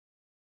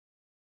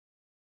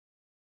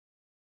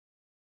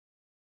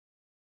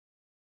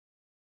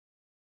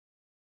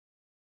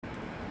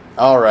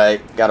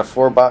Alright, got a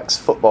 4-box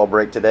football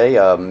break today.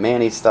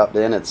 Manny stopped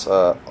in. It's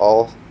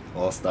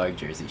All-Star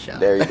Jersey Shop.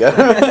 There you go.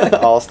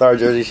 All-Star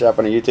Jersey Shop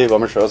on YouTube. I'm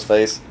going to show his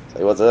face.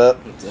 Say what's up.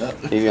 What's up?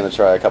 He's going to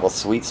try a couple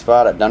Sweet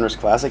Spot at Dunder's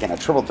Classic and a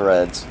Triple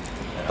Threads.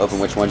 Open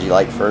which ones you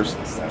like first.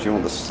 Do you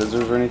want the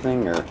scissors or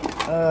anything? Or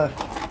Yeah,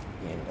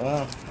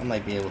 well, I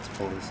might be able to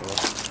pull this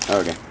off.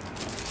 okay.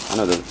 I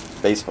know the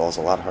baseball's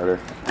a lot harder.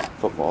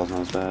 Football's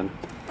not as bad.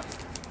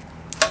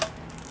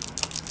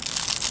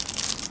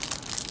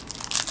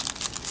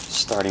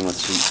 Starting with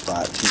Sweet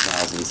Spot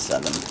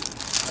 2007.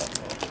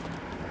 Okay.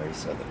 I already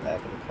saw the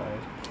back of the card.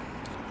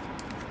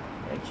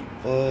 Reggie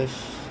Bush,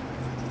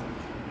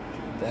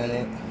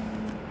 Bennett,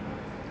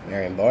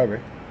 Marion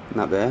Barber,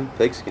 Not bad.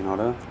 Pigskin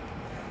auto.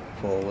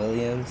 Paul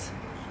Williams,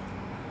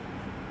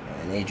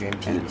 and Adrian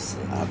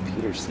Peterson.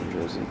 Peterson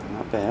jersey.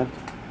 Not bad.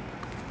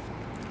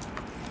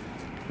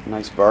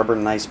 Nice Barber,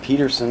 nice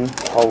Peterson.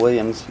 Paul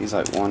Williams. He's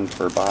like one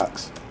per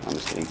box. I'm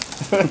just kidding.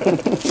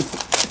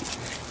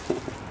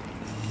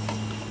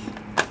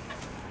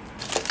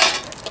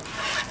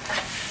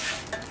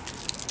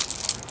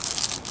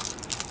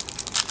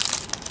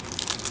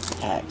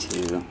 Pack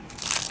 2.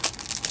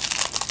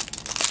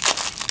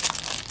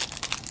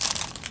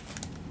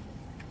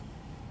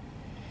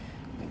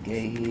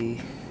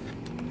 McGahee,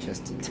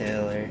 Justin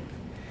Taylor,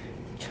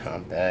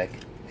 John Beck.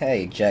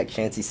 Hey, Jack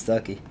Chancey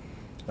Stuckey.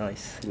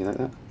 Nice. You like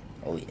that?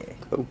 Oh, yeah.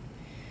 Cool.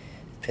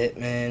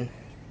 Pittman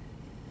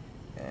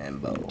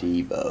and Bo.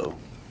 Debo.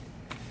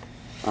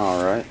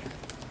 Alright.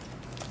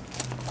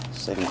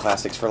 Saving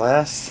classics for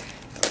last.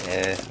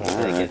 Yeah, I'm All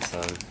gonna right. get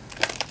some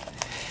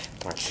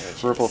more churches.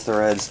 Triple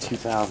Threads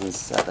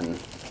 2007.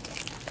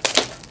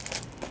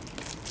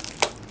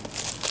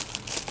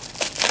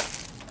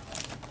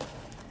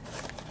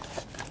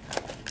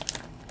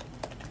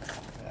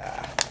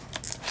 Ah.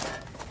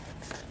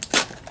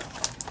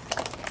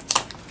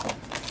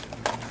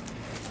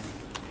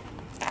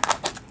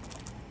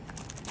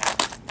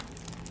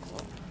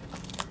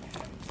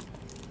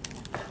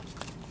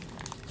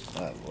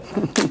 Oh, boy.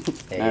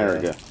 There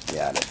we go.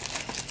 Got it.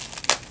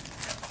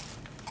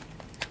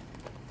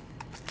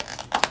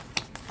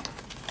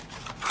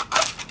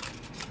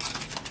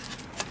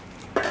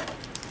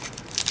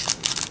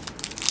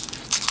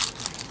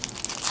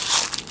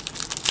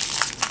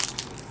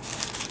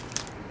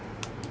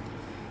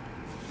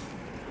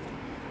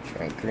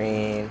 Trent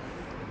Green.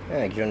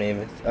 Yeah, Joe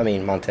Namath. I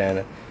mean,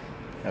 Montana.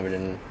 Numbered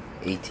in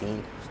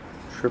 18.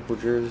 Triple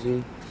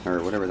jersey,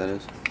 or whatever that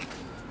is.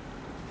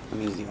 That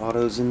means the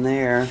auto's in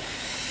there.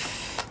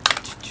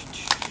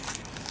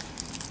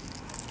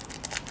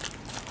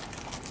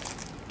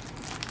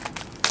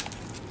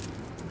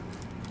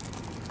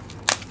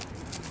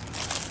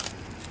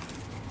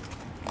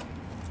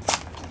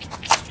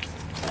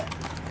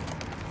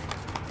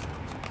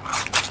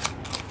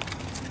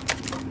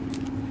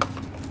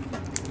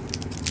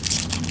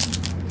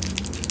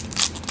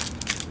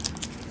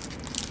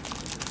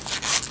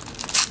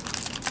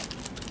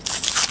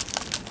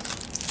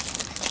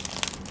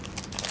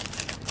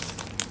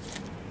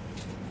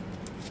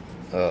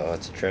 Oh,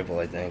 it's a triple,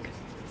 I think.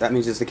 That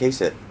means it's the case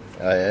hit.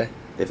 Oh, yeah?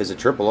 If it's a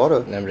triple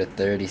auto, Number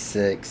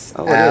 36.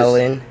 oh, it is.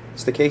 Allen,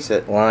 It's the case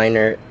hit.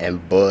 Liner,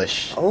 and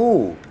Bush.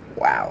 Oh,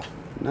 Wow.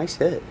 nice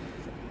hit.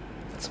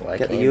 That's why I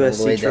Got the came all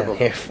the way USC down triple.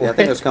 here for Yeah, I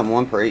think it. those come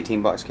 1 per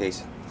 18-box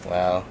case.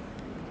 Wow.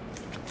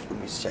 Let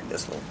me check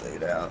this little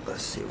dude out.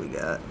 Let's see what we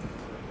got.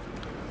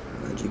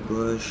 Reggie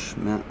Bush,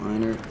 Matt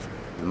Liner,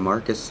 and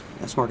Marcus.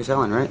 That's Marcus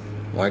Allen, right?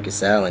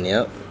 Marcus Allen,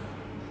 yep.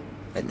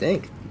 I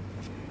think.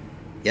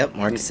 Yep,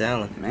 Marcus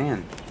Allen.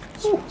 Man,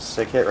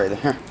 sick hit right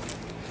there.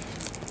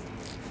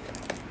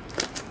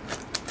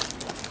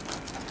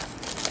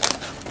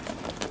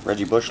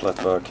 Reggie Bush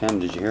left Kim,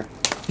 did you hear?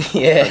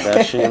 Yeah.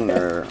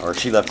 Kardashian, or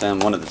she left them,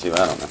 one of the two,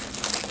 I don't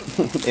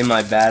know. In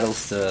my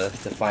battles to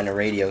find a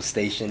radio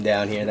station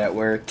down here that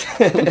worked.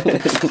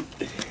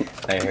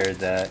 I heard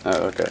that.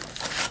 Oh, okay.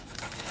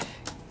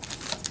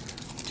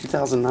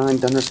 2009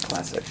 Dunder's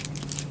Classic.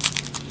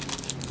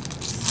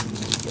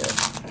 Yeah.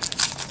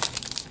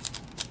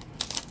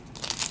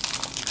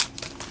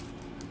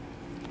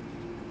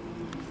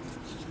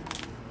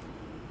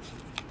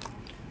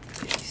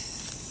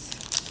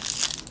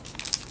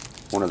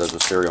 One of those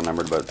was serial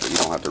numbered, but you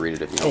don't have to read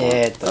it if you don't Yeah, want.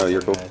 it Oh,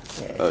 you're cool?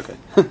 doesn't matter. Okay.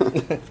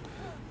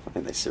 I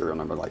think they serial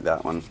numbered like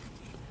that one.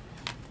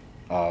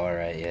 Oh,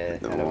 alright, yeah.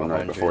 The out of one right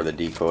 100. before the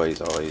decoy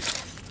is always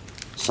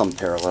some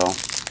parallel.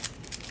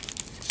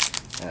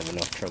 I have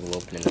enough trouble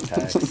opening the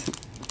packs.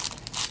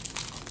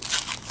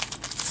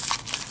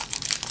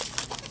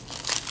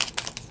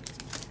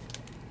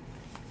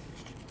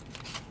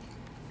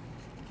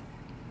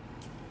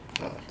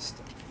 Oh, it's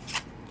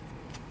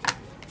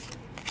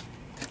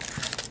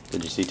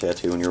Did you see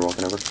Tattoo when you were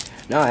walking over?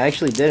 No, I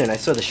actually didn't. I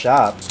saw the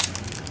shop.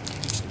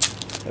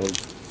 It would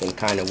have been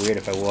kind of weird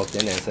if I walked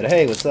in there and said,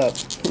 "Hey, what's up?"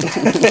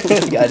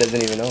 This guy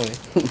doesn't even know me.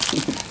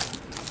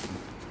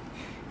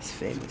 He's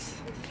famous.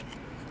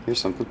 Here's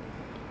something.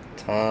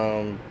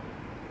 Tom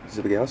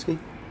Zibigowski?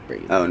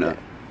 Brady. Oh, no.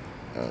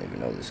 I don't even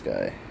know this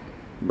guy.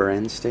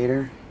 Brand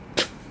Stater?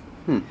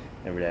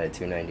 Remember that at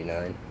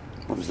 $2.99.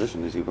 What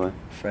position does he play?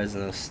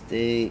 Fresno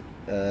State.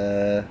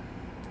 I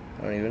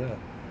don't even know.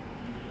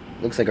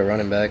 Looks like a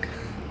running back.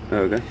 Oh,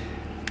 okay.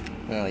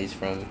 Well, he's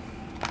from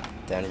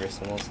Denver,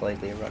 so most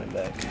likely a running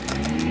back.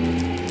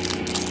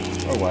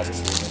 Or wide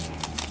receiver.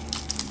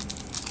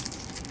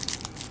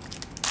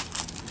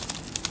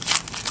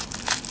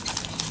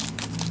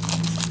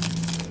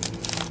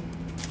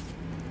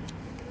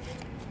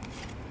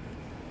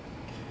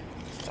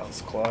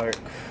 Dallas Clark.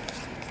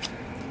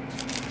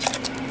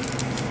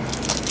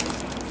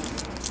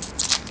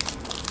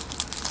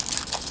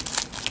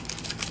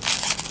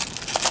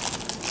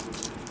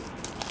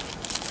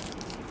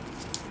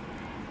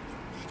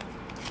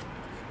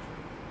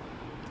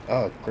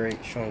 Oh,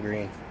 great. Sean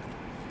Green.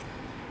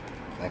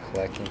 My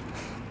collection.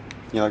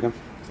 You like him?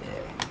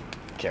 Yeah.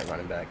 Jet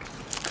running back.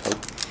 Oh.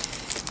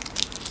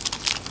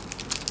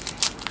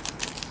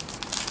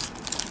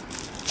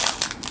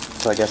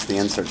 So I guess the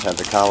inserts had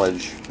the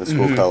college, the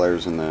school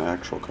colors, and the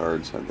actual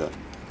cards had the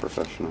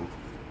professional.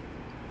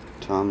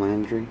 Tom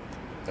Landry.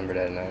 Numbered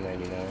at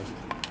 $9.99.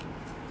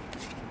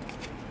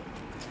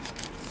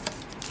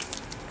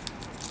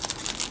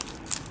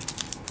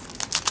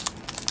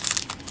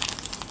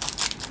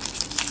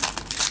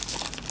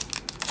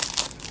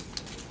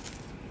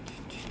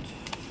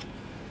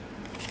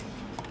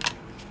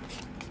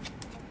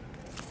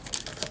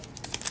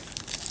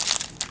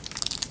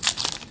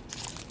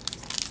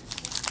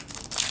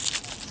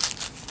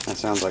 That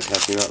sounds like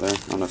Tattoo out there. I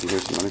don't know if you hear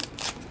somebody.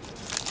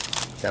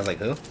 Sounds like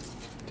who?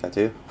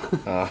 Tattoo?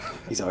 Oh.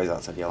 He's always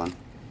outside yelling.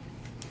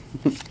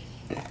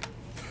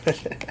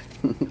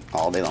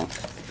 All day long.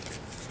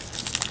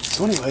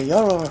 So anyway,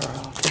 y'all.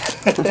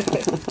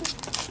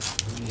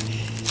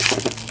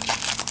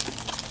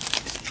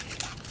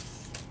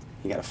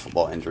 He got a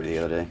football injury the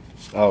other day.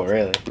 Oh,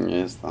 really?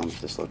 Yeah, his thumb's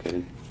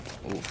dislocated.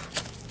 Oof.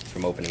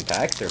 From opening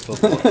packs or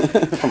football?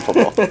 From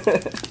football.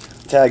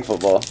 Tag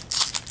football.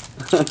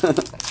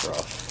 That's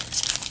rough.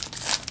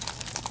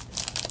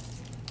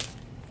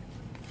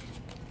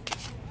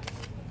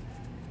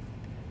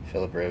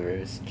 Phillip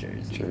Rivers,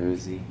 Jersey.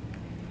 Jersey.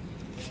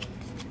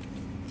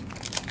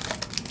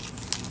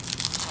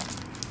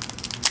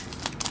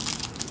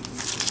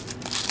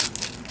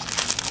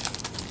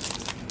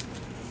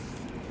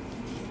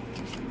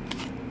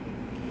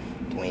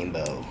 Dwayne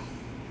Bowe.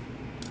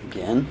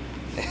 Again?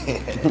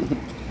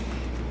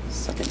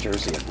 Second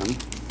jersey of him.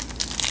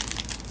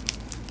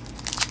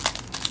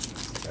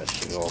 That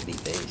should all be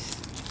base.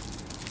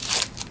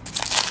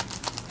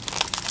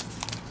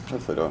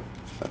 Hopefully,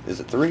 is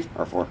it 3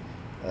 or 4?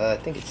 I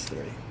think it's 3.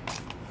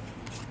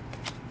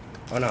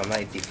 Oh no, it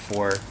might be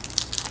 4.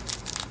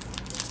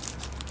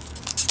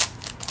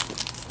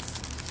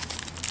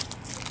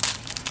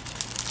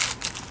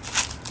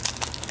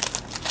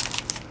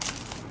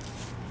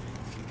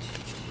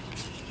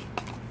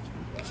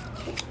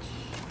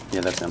 Yeah,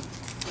 that's him.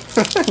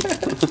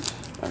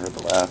 I heard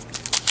the laugh.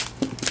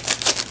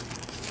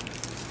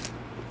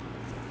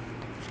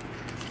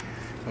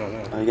 I don't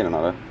know. Oh, you get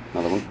another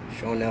one.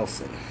 Sean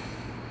Nelson.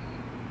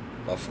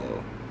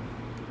 Buffalo.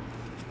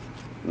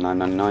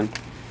 $9.99.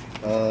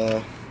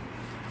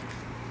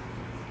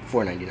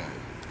 $4.99.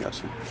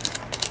 Gotcha.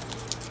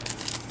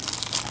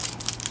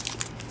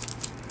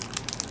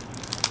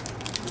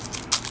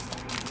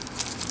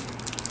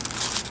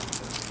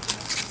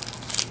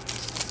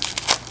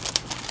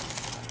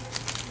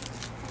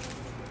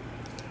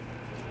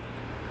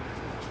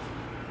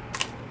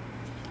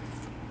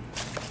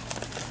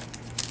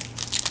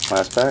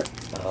 Last pack?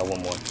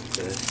 One more.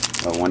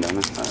 Oh, one down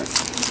there? Alright.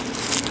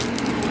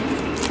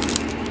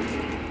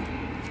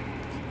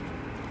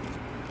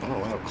 Oh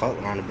wow,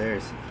 Cutler on the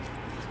Bears.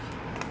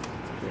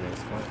 Pretty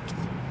nice card.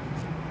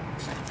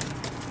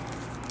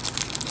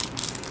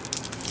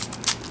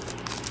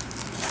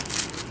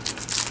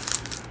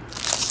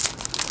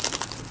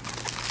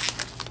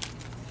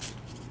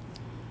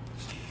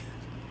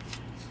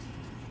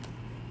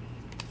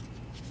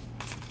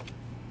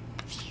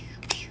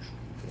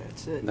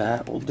 That's it.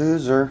 That will do,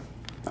 sir.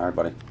 Alright,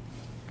 buddy.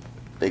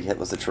 Big hit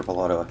was the triple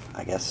auto,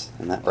 I guess,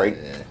 in that break.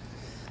 Yeah.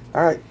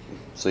 Alright.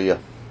 See ya.